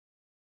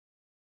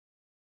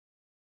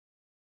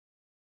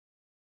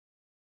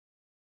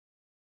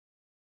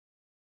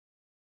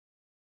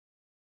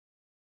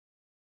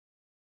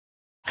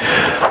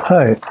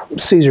Hi,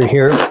 Caesar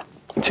here.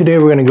 Today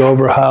we're going to go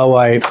over how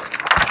I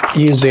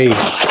use a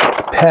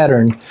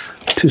pattern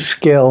to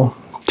scale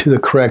to the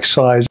correct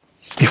size.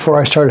 Before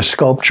I start a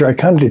sculpture, I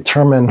kind of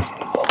determine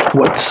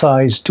what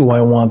size do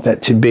I want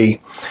that to be.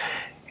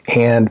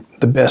 And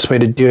the best way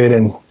to do it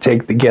and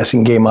take the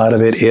guessing game out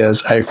of it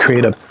is I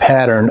create a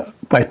pattern,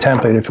 my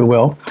template if you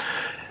will,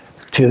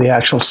 to the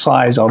actual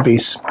size. I'll be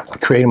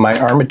creating my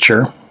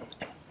armature.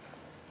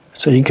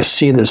 So you can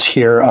see this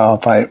here.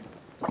 If I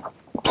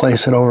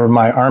place it over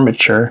my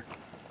armature,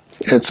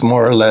 it's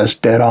more or less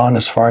dead on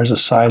as far as the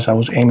size I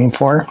was aiming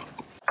for.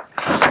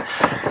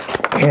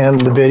 And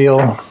the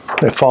video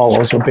that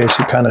follows will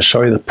basically kind of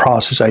show you the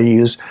process I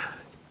use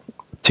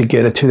to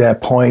get it to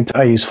that point.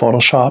 I use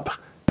Photoshop.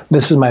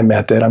 This is my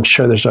method. I'm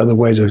sure there's other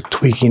ways of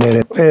tweaking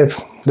it. If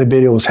the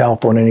video was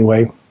helpful in any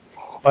way,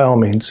 by all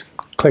means,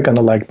 click on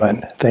the like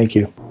button. Thank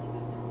you.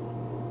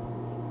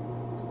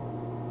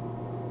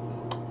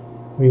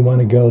 We want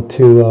to go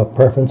to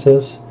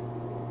Preferences,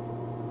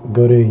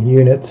 go to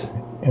Units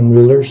and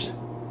Rulers,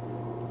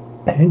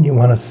 and you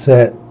want to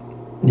set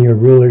your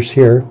rulers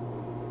here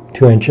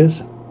 2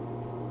 inches.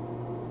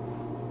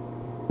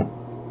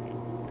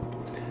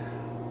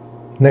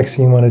 Next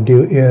thing you want to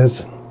do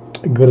is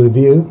go to the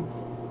View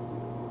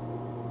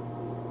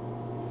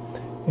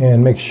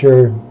and make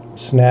sure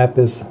Snap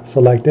is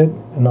selected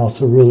and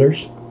also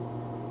Rulers.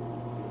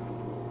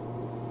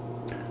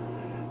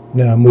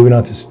 Now moving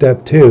on to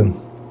step 2.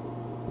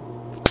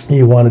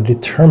 You want to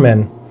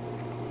determine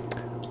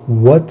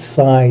what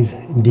size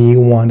do you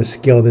want to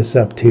scale this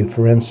up to.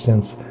 For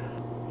instance,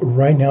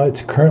 right now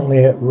it's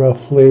currently at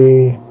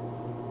roughly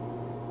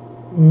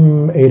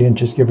 8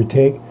 inches, give or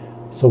take.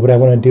 So what I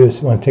want to do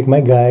is I want to take my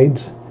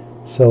guides.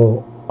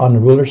 So on the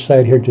ruler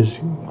side here,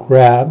 just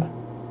grab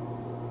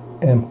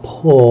and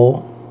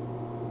pull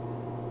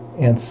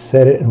and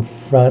set it in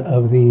front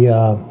of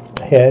the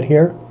head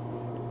here.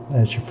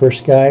 That's your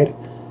first guide.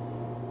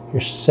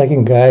 Your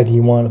second guide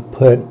you want to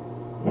put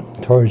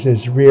towards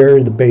his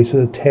rear, the base of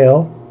the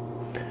tail.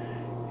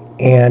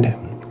 And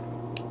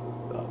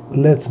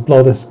let's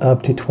blow this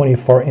up to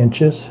 24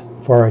 inches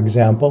for our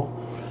example.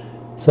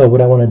 So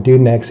what I want to do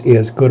next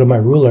is go to my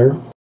ruler,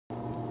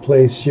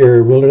 place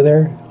your ruler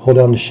there, hold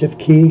down the shift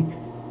key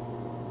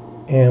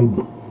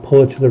and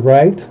pull it to the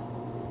right.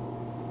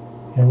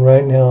 And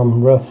right now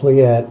I'm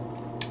roughly at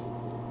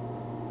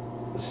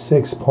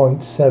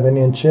 6.7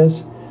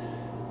 inches.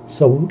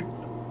 So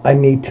I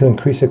need to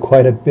increase it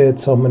quite a bit.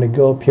 So I'm going to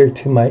go up here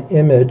to my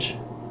image,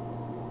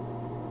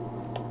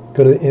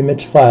 go to the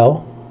image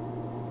file,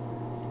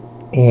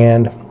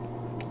 and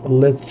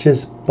let's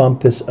just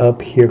bump this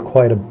up here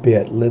quite a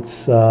bit.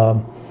 Let's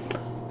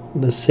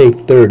say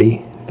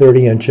 30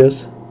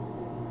 inches.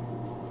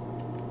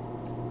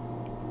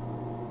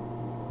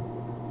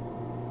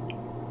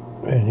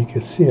 And you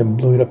can see I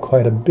blew it up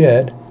quite a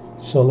bit.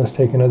 So let's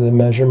take another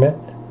measurement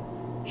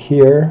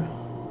here,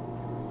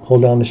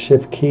 hold down the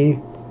shift key,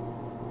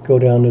 go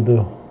down to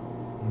the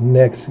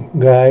next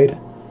guide,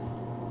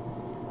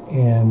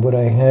 and what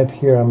I have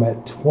here, I'm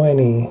at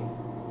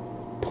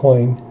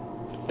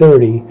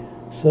 20.30,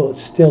 so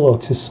it's still a little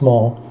too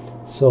small.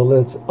 So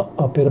let's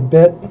up it a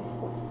bit.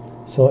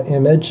 So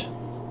image,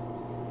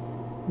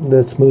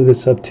 let's move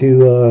this up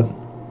to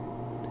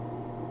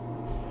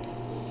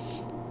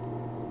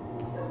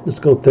let's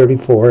go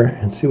 34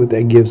 and see what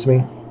that gives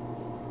me.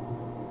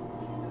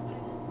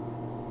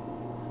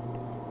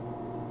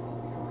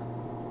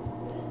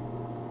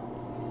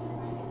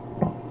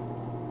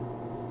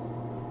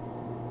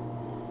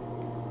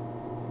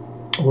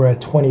 We're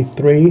at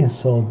 23,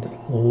 so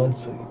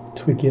let's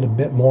tweak it a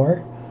bit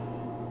more.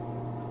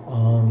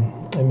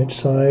 Image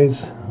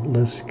size,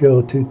 let's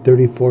go to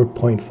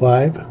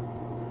 34.5.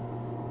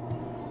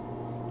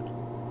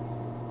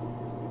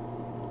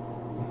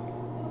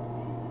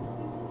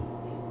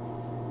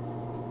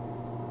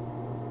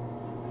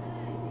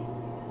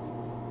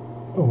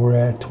 We're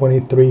at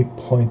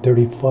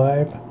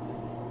 23.35.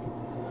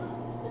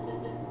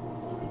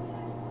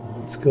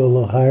 Let's go a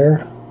little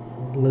higher.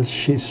 Let's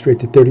shoot straight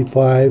to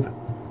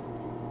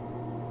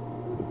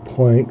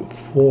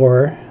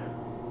 35.4.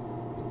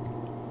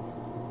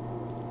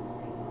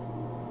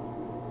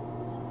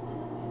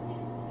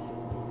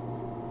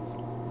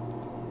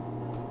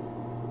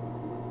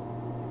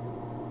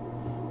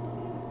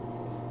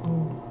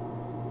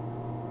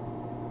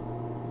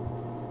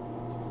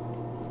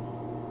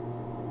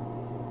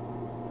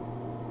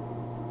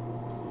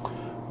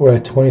 We're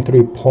at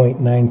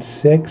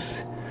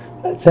 23.96.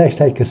 It's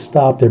actually, I could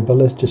stop there, but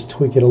let's just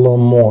tweak it a little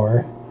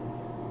more.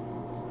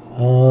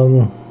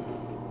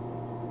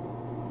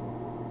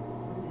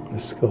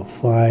 Let's go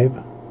 5.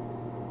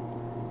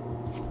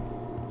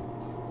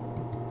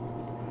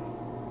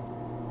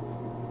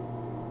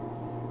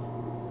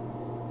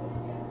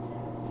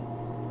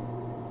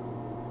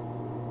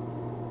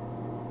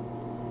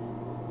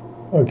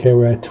 Okay,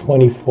 we're at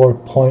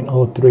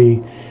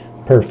 24.03.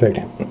 Perfect.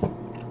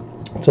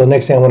 So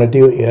next thing I want to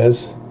do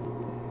is,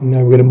 now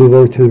we're going to move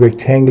over to the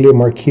rectangular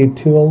Marquee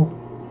tool.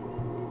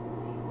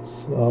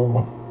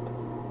 So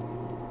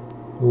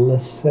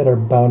Let's set our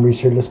boundaries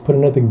here. Let's put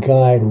another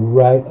guide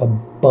right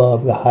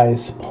above the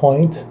highest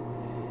point.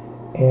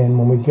 And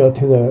when we go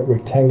to the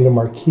rectangular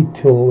marquee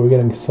tool, we're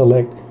going to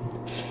select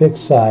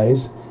fixed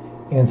size.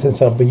 And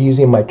since I'll be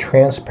using my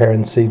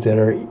transparencies that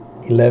are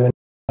 11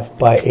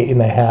 by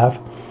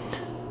 8.5,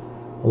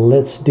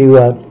 let's do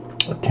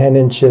 10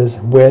 inches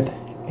width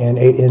and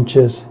 8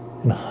 inches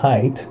in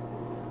height.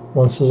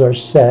 Once those are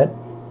set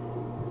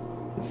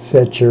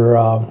your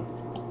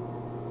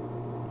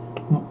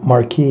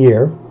marquee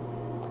here.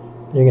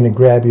 You're going to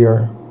grab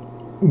your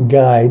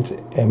guides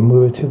and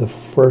move it to the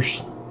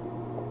first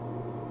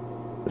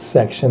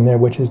section there,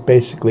 which is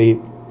basically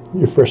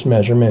your first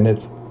measurement.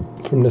 It's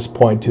from this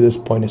point to this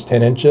point is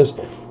 10 inches.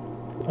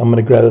 I'm going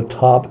to grab the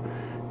top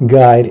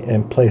guide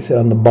and place it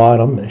on the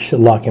bottom. It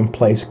should lock in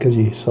place because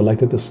you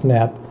selected the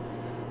snap.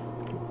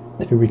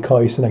 If you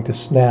recall, you selected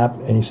snap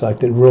and you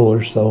selected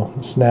ruler, so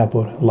the snap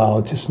would allow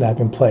it to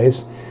snap in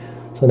place.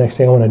 So the next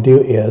thing I want to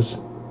do is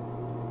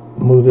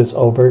move this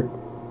over.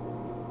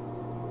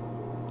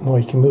 Well,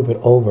 you can move it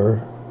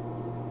over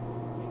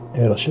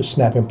and it'll just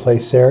snap in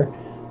place there.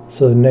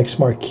 So the next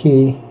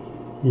marquee,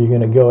 you're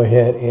going to go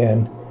ahead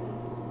and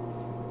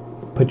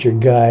put your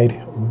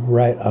guide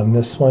right on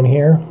this one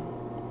here,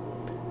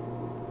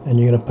 and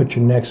you're going to put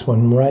your next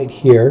one right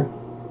here.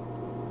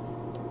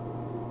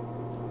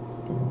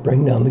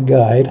 Bring down the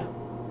guide.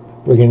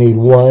 We're going to need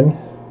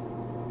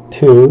 1,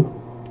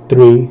 2,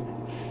 3,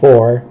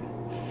 4,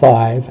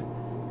 5,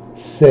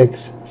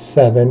 6,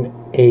 7,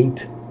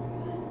 8.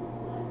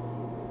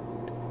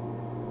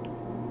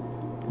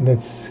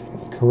 Let's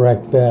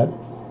correct that.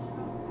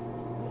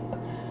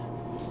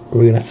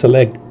 We're going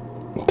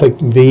to click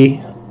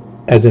V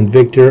as in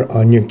Victor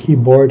on your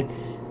keyboard,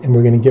 and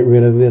we're going to get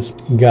rid of this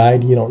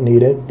guide. You don't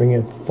need it. Bring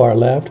it far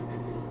left.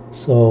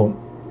 So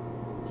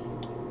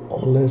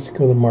let's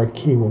go to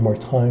marquee one more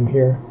time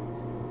here,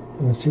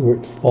 and let's see where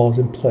it falls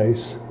in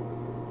place.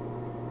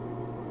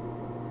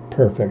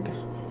 Perfect.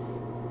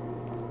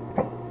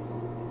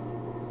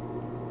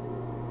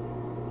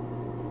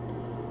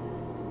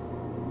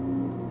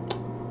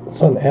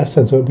 So in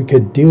essence, what we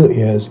could do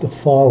is the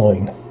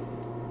following.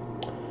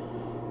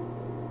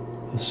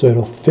 So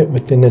it'll fit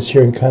within this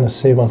here and kind of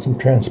save on some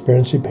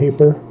transparency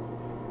paper.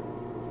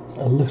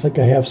 It looks like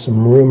I have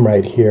some room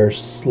right here.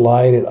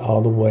 Slide it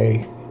all the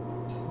way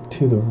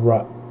to the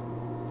right.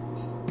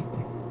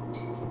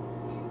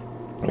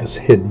 Let's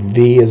hit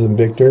V as in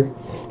Victor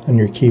on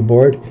your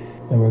keyboard,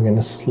 and we're going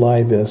to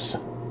slide this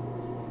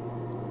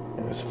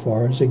as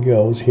far as it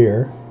goes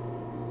here.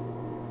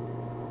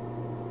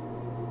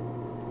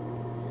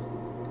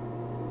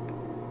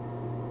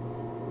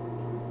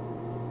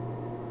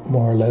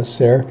 More or less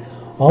there.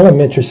 All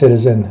I'm interested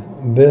is in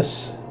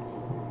this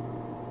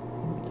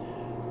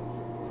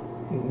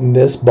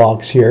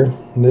box here.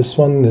 This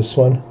one, this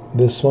one,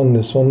 this one,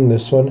 this one,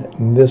 this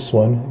one, this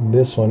one,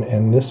 this one,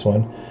 and this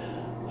one.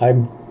 I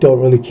don't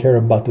really care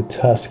about the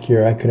tusk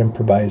here. I could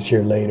improvise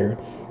here later.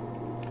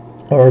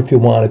 Or if you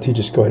wanted to,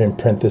 just go ahead and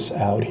print this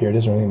out here. It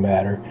doesn't really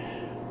matter.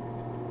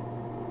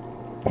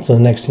 So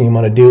the next thing you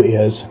want to do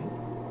is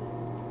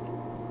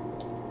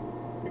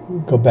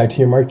go back to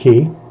your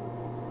marquee.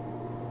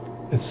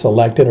 It's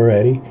selected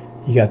already.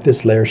 You got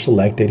this layer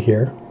selected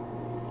here,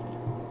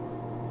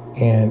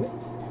 and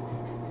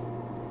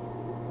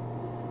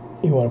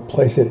you want to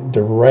place it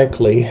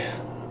directly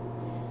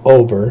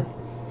over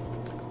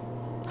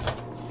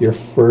your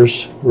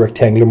first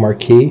rectangular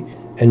marquee,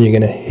 and you're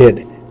going to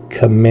hit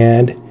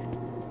Command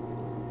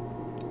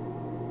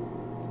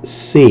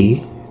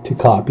C to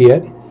copy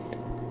it.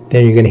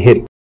 Then you're going to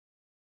hit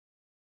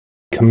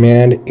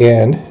Command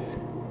N.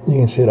 You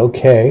can hit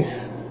OK,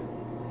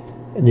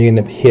 and you're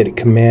going to hit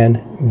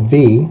Command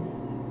V.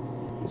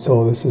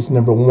 So this is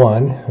number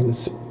 1.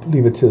 Let's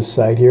leave it to the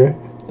side here.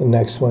 The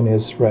next one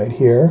is right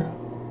here.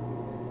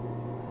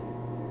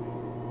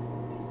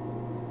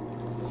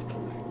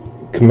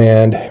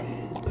 Command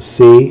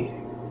C,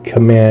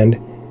 Command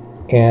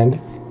and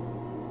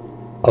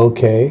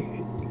OK,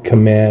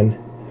 Command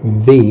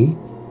V.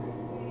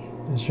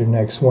 This is your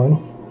next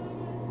one.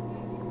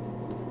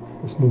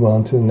 Let's move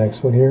on to the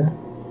next one here.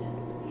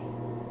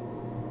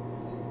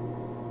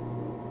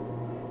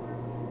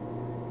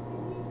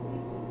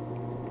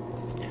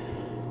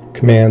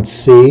 Command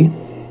C,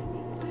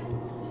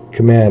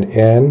 Command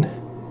N,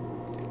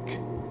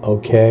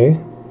 OK,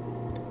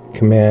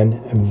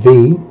 Command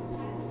V.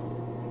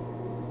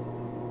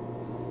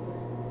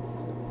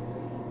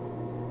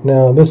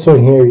 Now this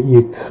one here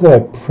you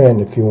could print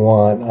if you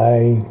want.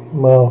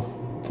 Well,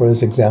 for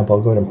this example,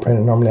 I'll go ahead and print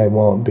it. Normally I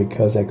won't,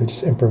 because I could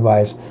just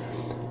improvise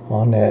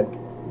on that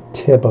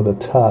tip of the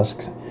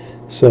tusk.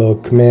 So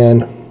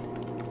Command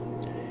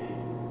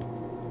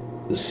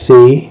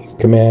C,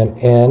 Command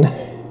N,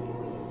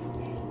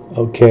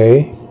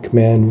 OK,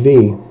 Command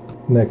V.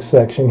 Next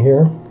section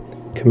here,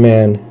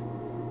 Command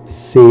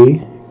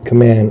C,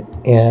 Command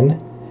N,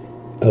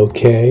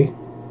 OK,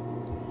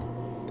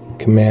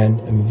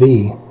 Command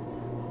V.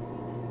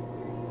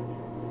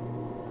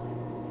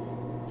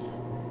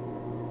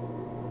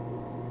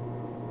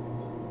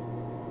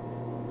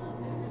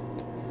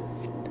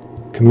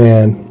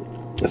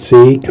 Command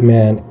C,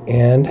 Command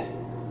N,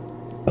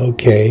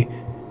 OK,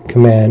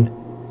 Command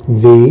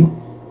V.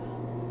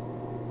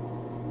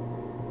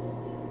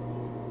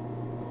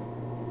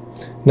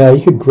 Now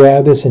you could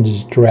grab this and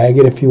just drag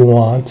it if you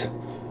want,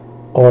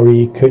 or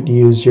you could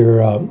use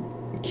your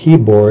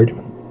keyboard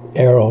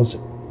arrows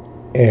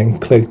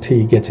and click till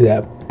you get to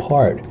that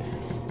part.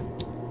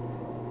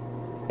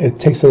 It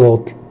takes a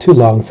little too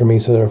long for me,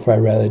 so therefore I'd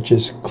rather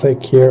just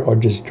click here or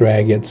just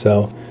drag it.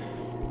 So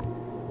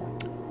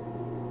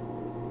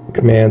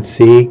Command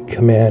C,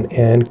 Command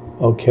N,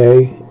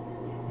 OK,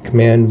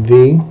 Command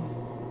V.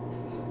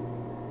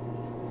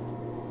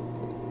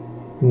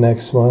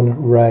 Next one,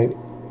 right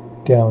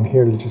down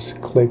here, to just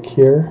click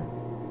here,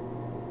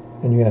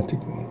 and you're going to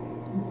have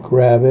to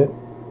grab it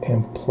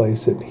and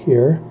place it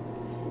here.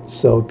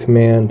 So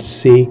Command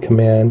C,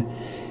 Command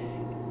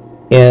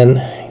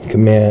N,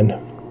 Command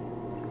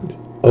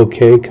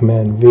OK,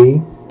 Command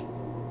V.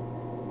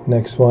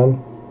 Next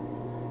one.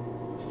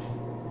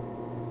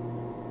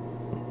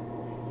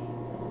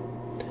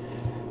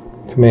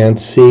 Command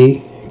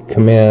C,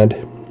 Command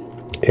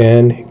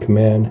N,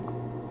 Command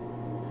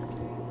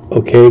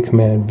OK,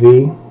 Command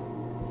V.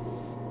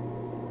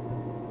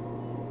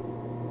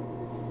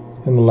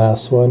 And the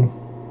last one.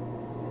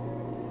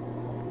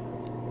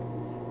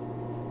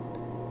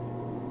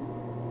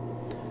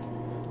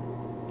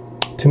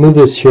 To move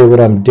this here, what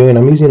I'm doing,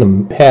 I'm using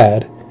a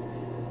pad.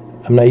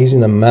 I'm not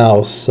using the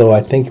mouse, so I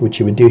think what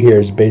you would do here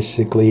is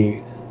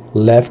basically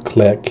left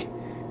click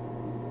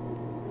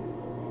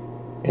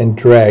and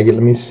drag it.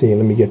 Let me see,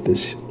 let me get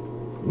this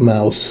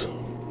mouse.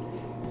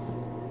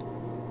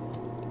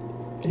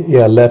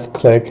 Yeah, left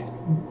click,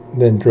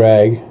 then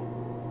drag.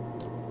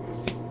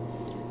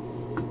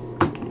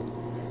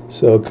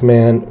 So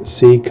Command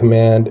C,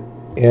 Command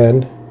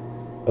N,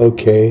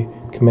 OK,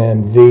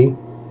 Command V.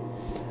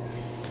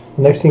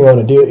 The next thing you want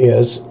to do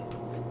is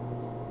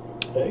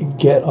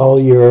get all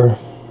your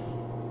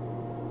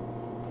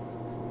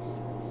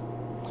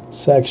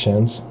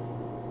sections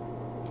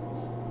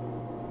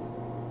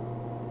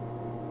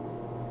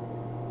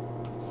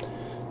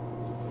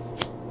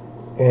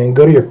and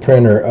go to your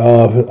printer.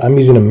 I'm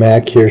using a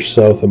Mac here,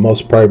 so for the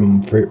most part,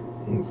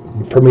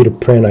 for me to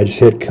print, I just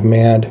hit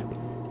Command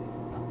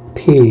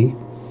P.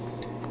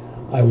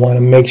 I want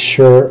to make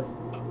sure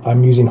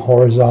I'm using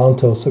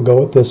horizontal, so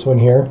go with this one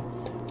here.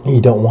 You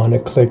don't want to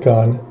click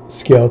on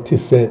scale to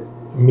fit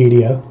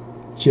media,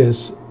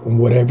 just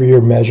whatever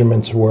your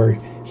measurements were.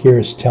 Here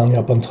it's telling you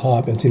up on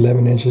top it's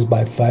 11 inches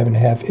by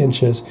 5.5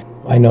 inches.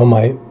 I know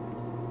my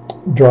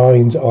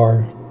drawings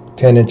are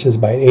 10 inches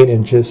by 8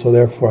 inches, so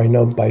therefore I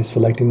know by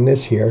selecting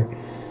this here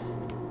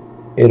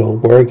it'll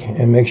work.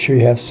 And make sure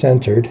you have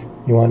centered.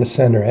 You want to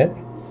center it.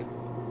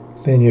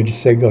 Then you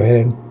just say go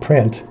ahead and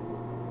print.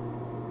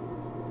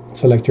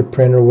 Select your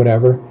print or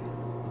whatever.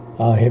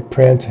 Hit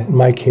print. In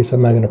my case,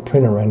 I'm not going to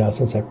print it right now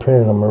since I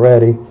printed them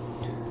already.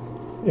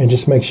 And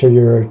just make sure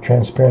your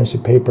transparency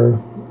paper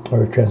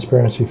or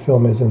transparency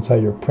film is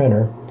inside your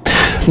printer.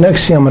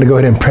 Next thing, I'm going to go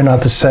ahead and print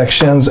out the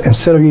sections.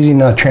 Instead of using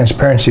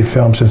transparency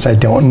film, since I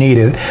don't need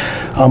it,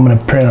 I'm going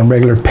to print on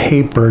regular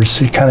paper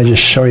to kind of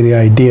just show you the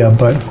idea.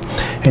 But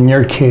in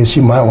your case,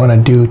 you might want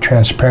to do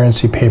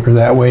transparency paper.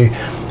 That way,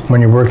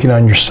 when you're working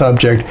on your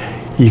subject,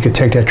 you could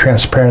take that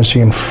transparency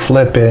and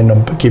flip it, and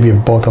it'll give you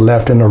both the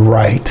left and the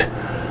right.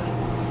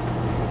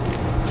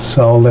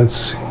 So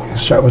let's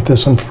start with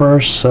this one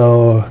first.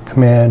 So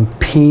Command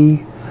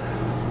P,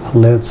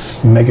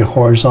 let's make it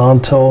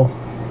horizontal,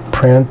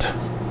 print,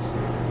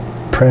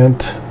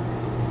 print.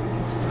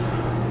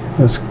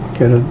 Let's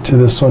get it to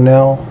this one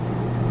now.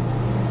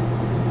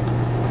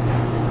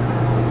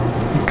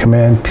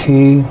 Command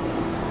P,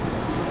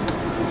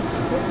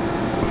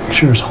 make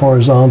sure it's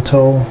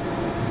horizontal,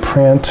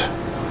 print.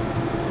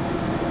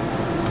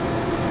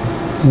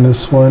 And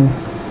this one,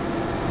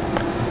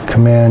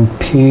 Command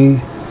P,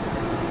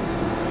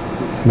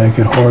 make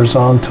it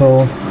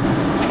horizontal,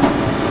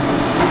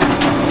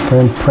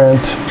 print,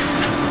 print.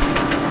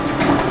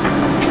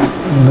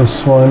 And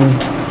this one,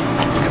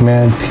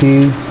 Command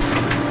P,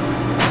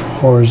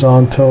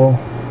 horizontal,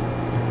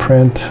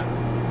 print,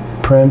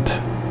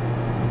 print.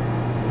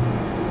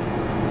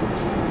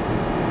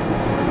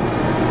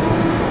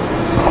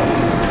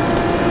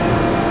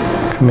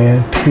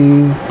 Command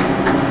P,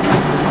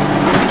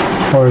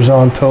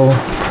 horizontal,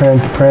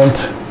 print,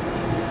 print.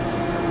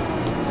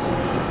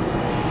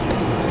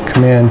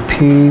 Command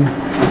P,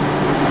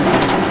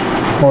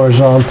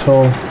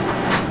 horizontal,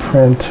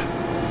 print,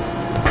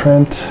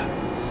 print.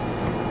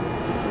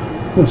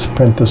 Let's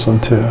print this one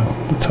too,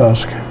 the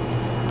tusk.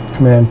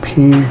 Command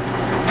P.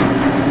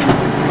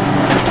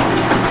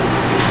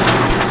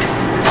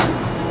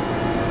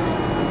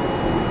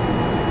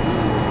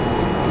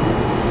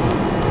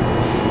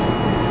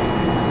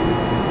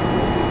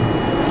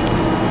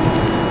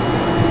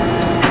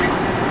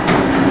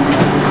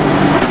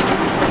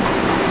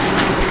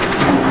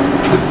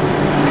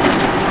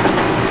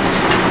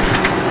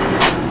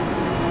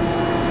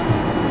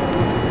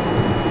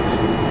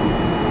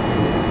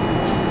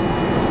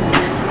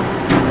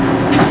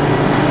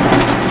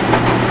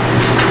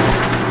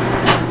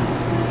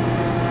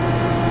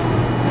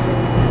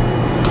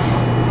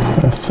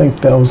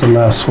 think that was the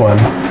last one.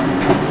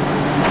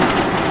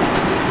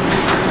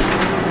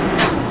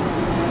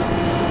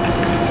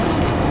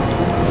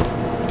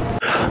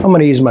 I'm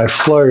going to use my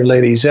floor to lay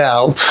these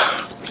out.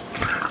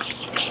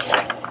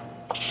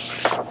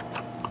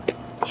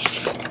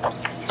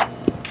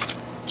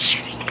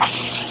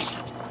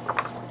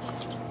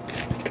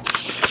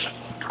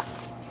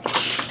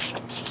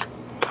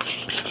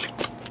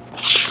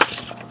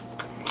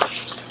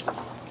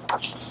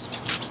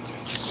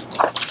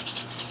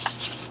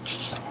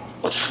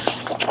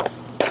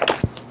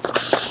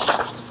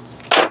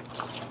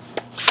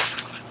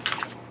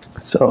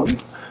 So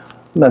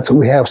that's what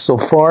we have so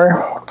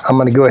far. I'm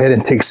going to go ahead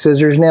and take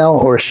scissors now,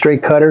 or a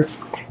straight cutter,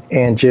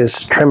 and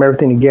just trim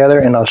everything together,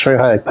 and I'll show you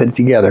how I put it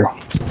together.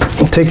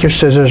 Take your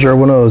scissors or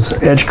one of those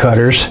edge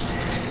cutters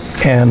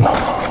and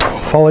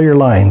follow your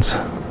lines.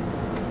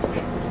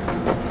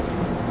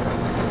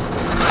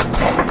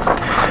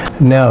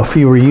 Now, if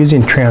you were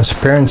using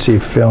transparency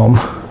film,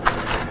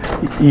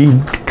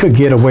 you could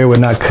get away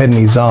with not cutting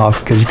these off,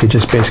 because you could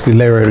just basically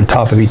layer it on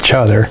top of each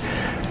other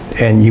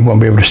and you won't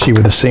be able to see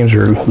where the seams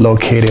are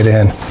located.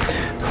 And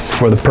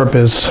for the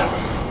purpose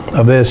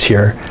of this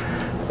here,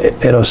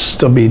 it'll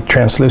still be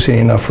translucent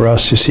enough for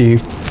us to see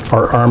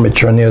our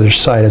armature on the other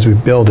side as we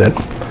build it.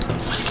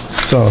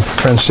 So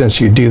for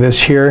instance, you do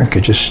this here, you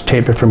could just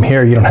tape it from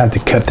here. You don't have to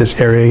cut this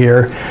area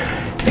here.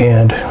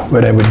 And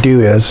what I would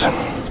do is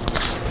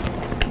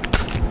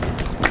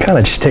kind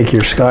of just take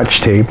your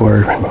Scotch tape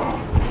or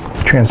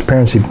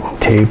transparency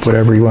tape,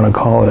 whatever you want to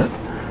call it,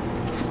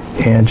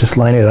 and just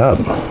line it up.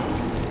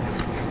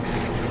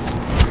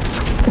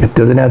 It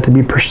doesn't have to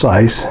be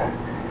precise.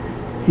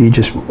 You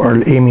just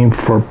are aiming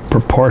for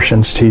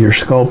proportions to your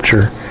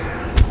sculpture.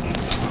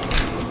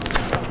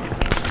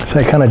 So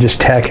I kind of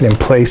just tack it in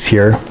place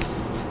here.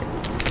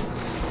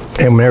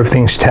 And when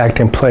everything's tacked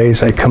in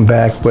place, I come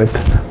back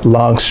with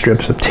long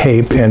strips of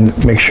tape and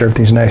make sure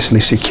everything's nicely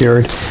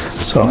secured.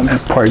 So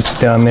that part's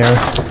down there.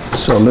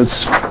 So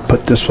let's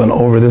put this one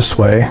over this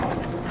way.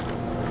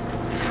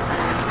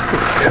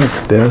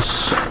 Cut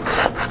this.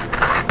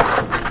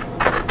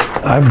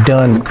 I've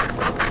done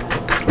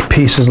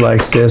pieces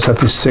like this up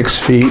to 6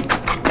 feet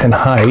in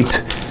height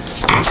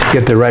to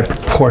get the right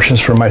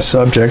proportions for my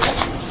subject.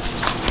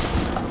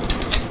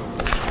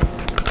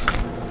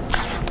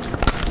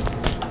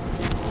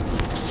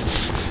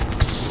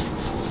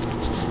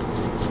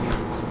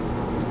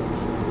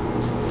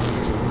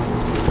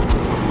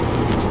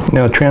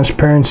 Now,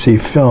 transparency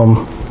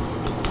film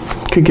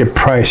could get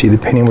pricey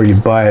depending where you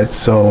buy it,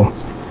 so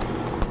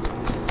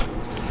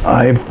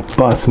I've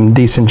bought some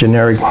decent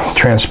generic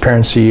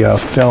transparency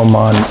film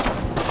on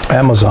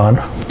Amazon.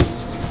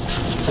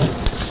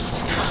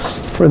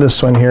 For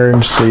this one here,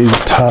 and see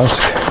the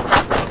tusk.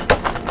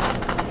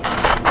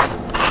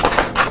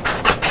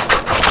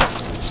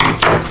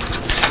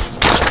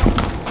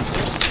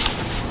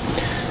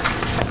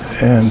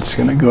 And it's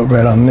going to go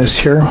right on this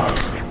here.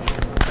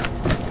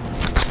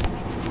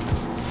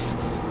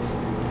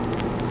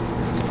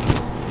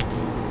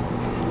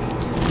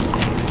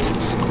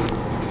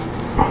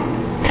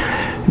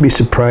 You'd be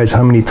surprised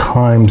how many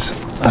times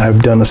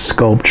I've done a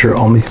sculpture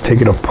only to take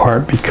it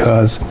apart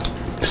because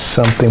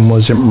something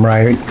wasn't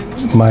right,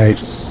 my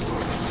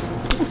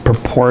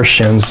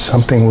proportions,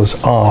 something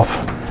was off.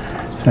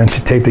 And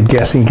to take the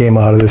guessing game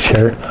out of this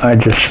here, I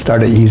just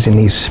started using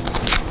these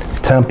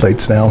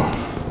templates now.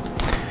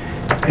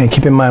 And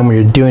keep in mind, when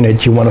you're doing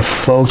it, you want to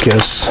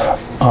focus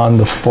on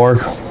the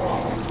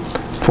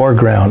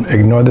foreground,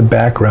 ignore the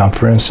background.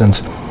 For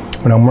instance,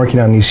 when I'm working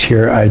on these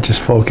here, I just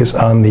focus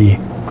on the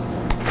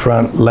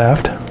front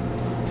left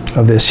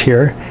of this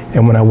here,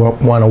 and when I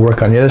want to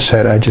work on the other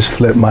side, I just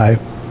flip my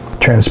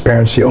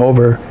transparency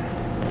over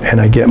and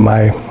I get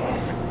my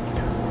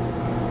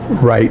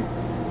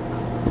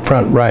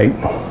front right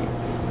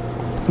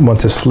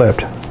once it's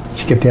flipped.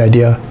 So you get the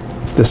idea.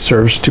 This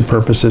serves two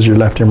purposes, your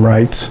left and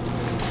rights.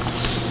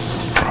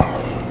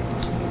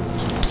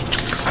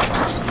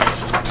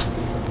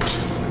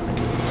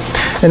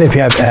 And if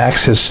you have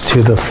access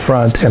to the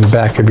front and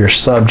back of your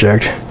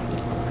subject,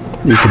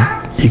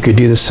 you could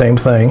do the same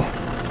thing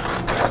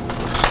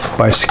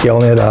by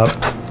scaling it up.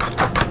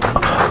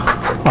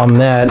 On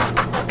that,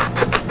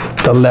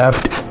 the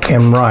left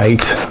and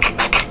right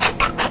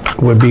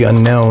would be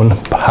unknown.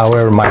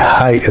 However, my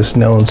height is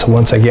known. So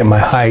once I get my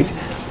height,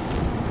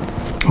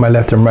 my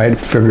left and right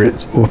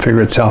will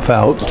figure itself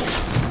out.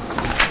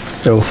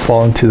 It will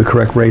fall into the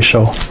correct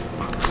ratio.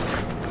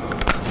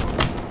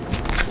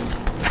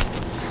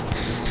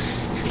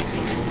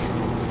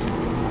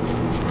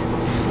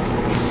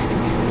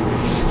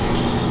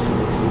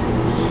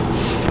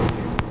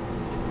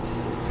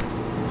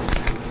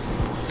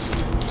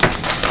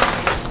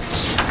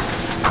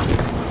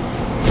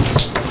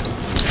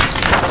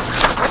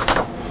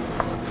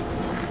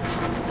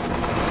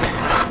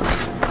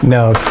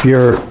 Now, if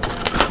your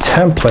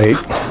template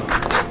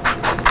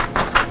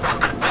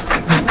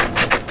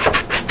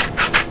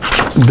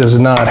does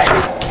not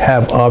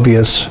have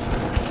obvious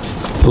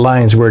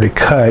lines where to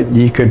cut,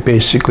 you could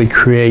basically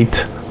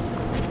create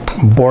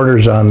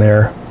borders on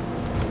there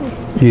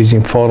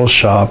using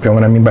Photoshop. And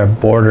what I mean by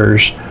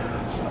borders,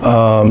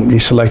 you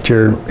select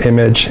your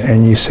image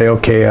and you say,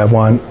 okay, I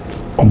want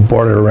a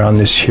border around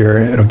this here.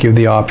 It'll give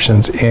the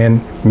options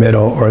in,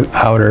 middle, or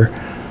outer.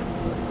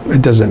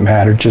 It doesn't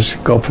matter,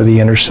 just go for the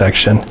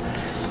intersection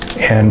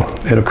and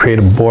it'll create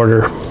a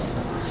border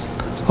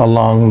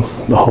along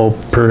the whole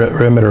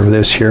perimeter of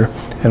this here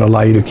and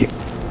allow you to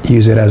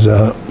use it as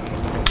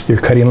your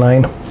cutting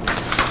line.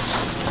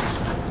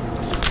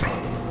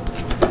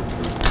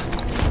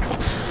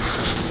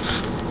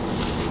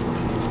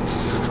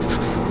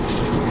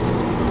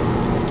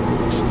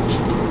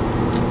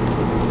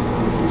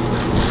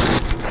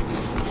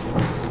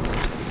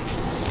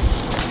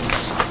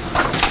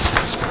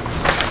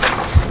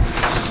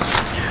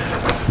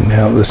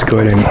 Now let's go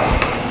ahead and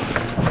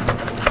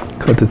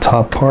cut the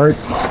top part.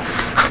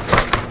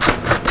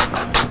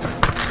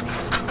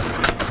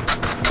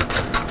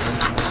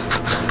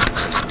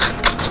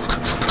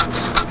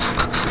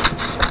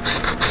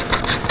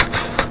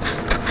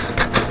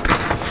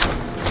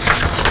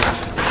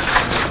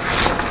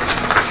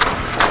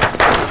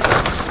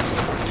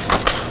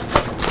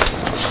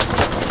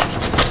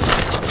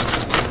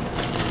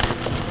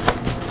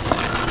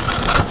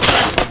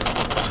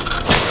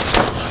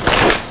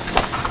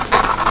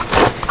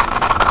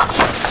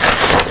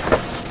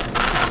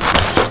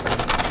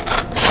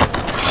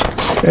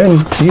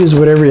 And use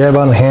whatever you have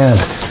on hand.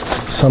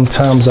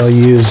 Sometimes I'll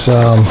use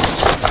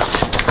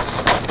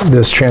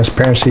this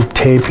transparency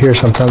tape here.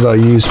 Sometimes I'll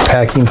use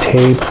packing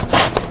tape.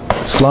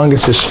 As long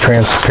as it's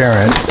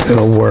transparent,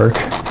 it'll work.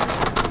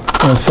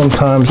 And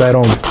sometimes I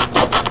don't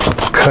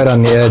cut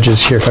on the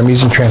edges here. If I'm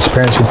using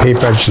transparency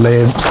paper, I just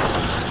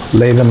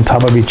lay them on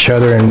top of each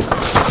other and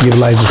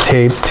utilize the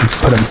tape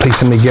to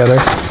piece them together.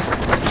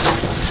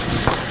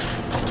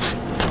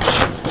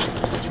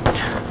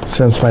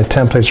 Since my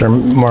templates are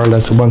more or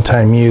less a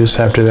one-time use,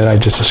 after that I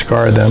just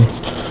discard them.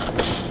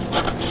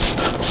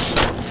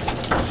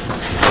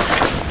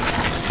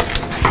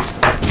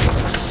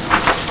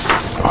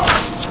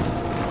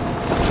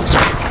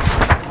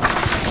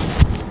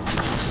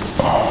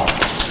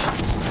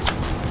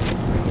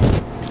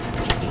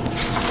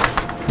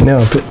 Now,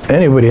 if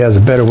anybody has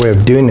a better way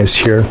of doing this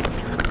here,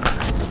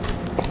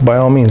 by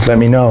all means let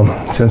me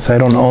know. Since I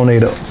don't own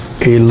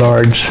a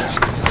large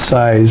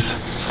size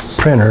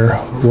printer,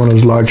 one of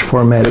those large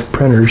formatted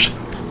printers,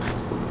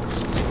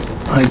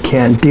 I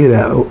can't do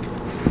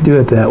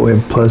it that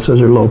way. Plus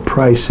those are a little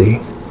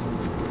pricey.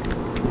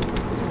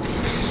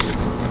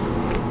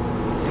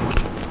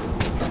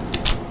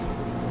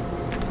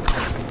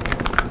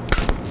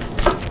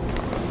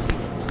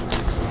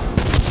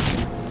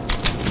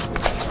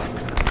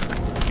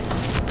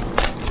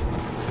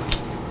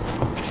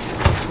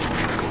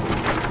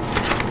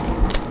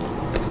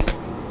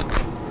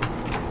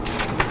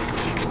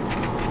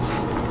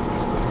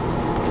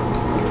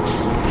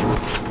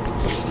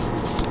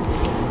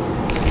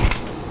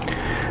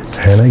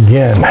 And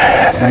again,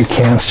 I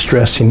can't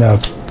stress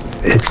enough,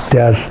 it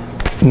does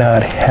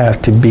not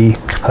have to be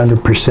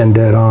 100%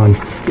 dead on.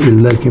 You're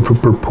looking for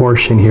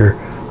proportion here.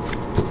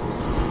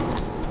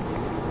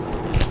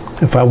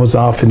 If I was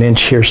off an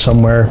inch here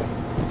somewhere,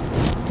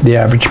 the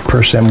average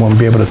person won't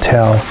be able to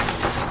tell.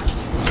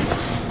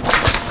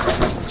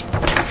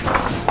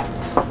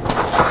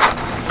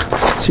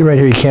 See right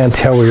here, you can't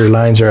tell where your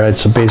lines are at,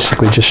 so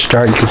basically just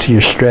start, you can see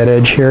your straight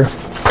edge here,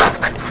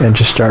 and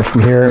just start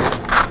from here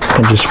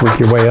and just work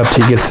your way up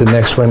till you get to the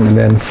next one and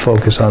then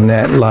focus on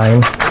that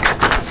line.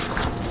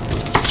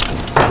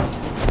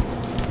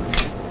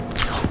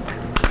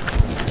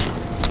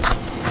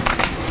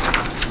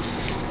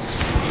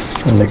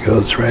 And it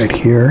goes right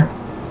here.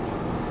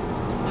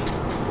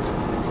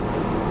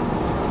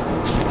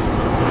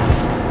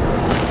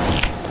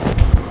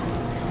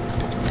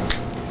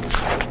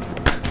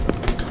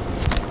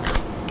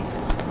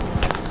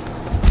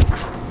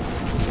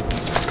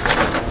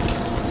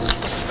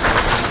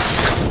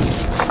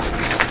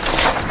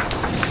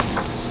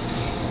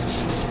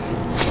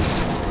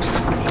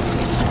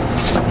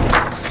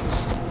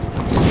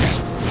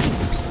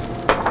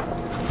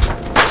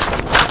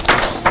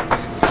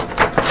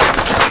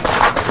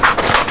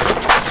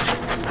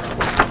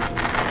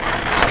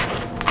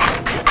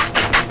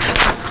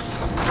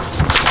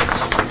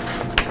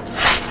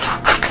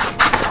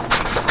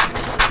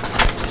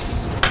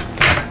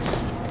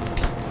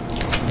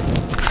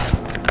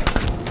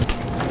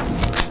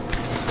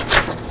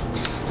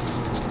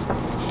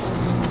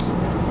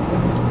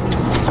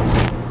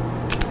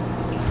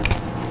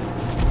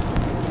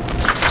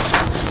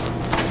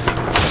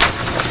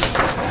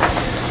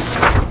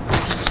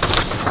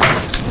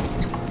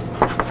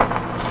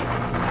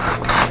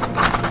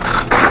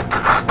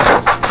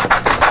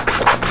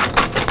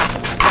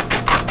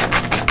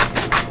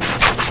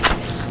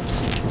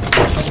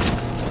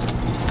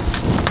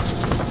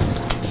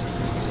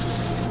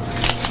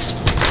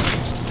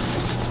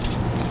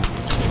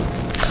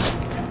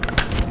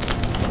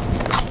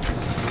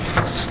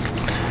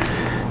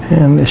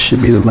 And this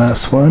should be the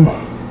last one.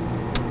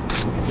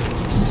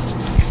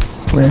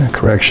 Yeah,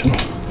 correction.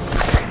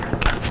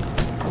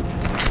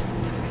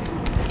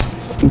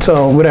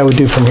 So what I would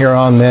do from here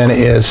on then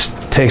is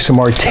take some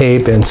more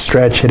tape and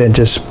stretch it and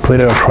just put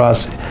it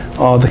across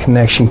all the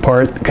connecting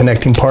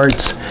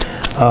parts,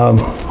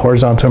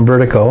 horizontal and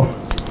vertical.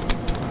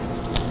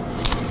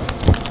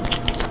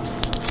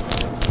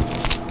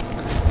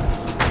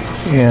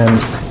 And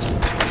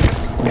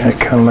I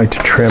kind of like to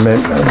trim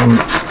it.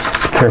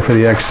 Care for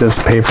the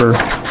excess paper.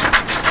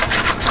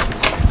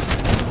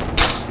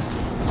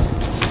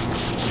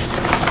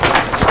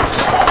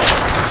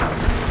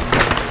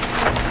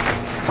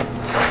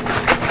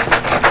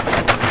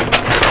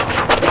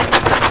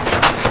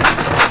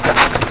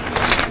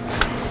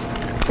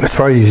 As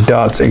far as these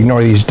dots,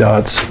 ignore these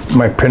dots.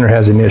 My printer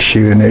has an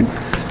issue and it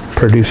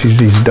produces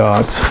these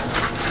dots.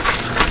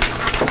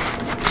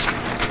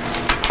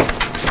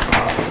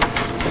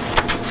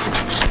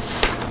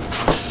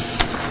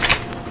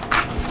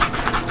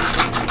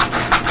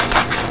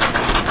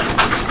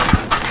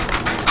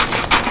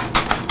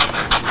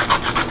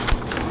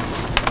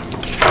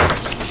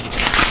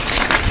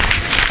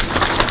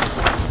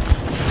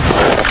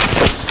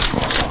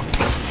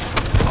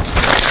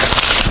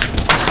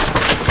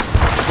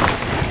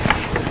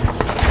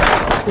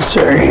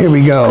 So here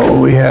we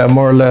go. We have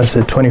more or less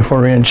a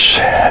 24-inch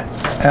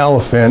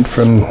elephant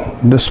from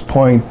this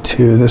point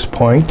to this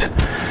point.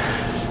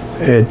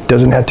 It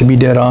doesn't have to be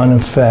dead on. In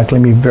fact, let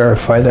me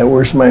verify that.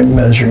 Where's my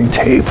measuring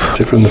tape?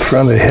 So from the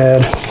front of the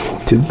head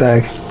to the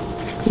back.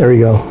 There we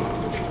go.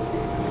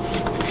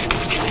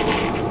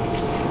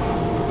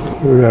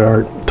 We got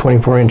our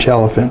 24-inch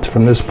elephant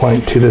from this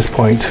point to this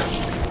point.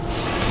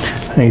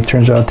 And he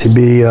turns out to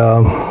be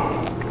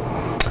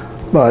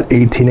about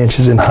 18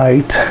 inches in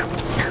height.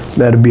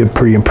 That'd be a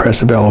pretty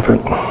impressive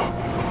elephant.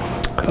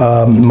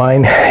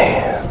 Mine,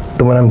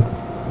 the one I'm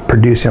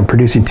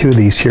producing two of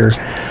these here.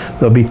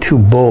 There'll be two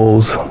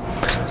bulls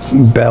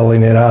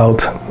battling it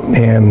out,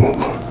 and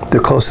they're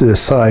close to this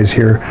size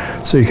here.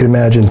 So you can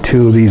imagine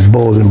two of these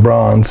bulls in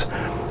bronze.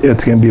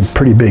 It's going to be a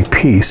pretty big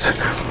piece.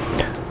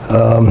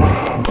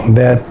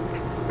 That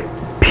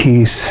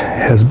piece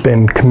has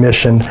been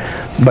commissioned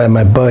by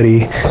my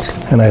buddy,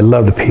 and I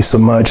love the piece so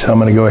much, so I'm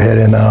going to go ahead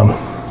and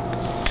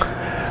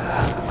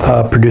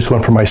produce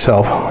one for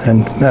myself,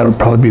 and that'll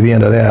probably be the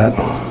end of that.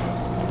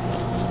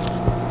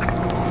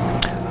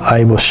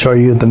 I will show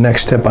you the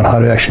next step on how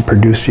to actually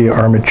produce the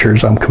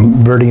armatures. I'm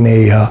converting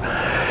a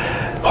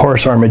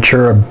horse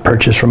armature I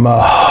purchased from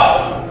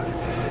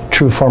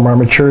True Form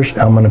Armatures.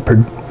 I'm going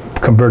to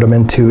convert them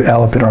into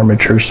elephant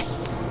armatures.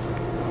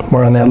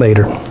 More on that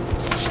later.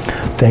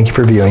 Thank you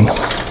for viewing.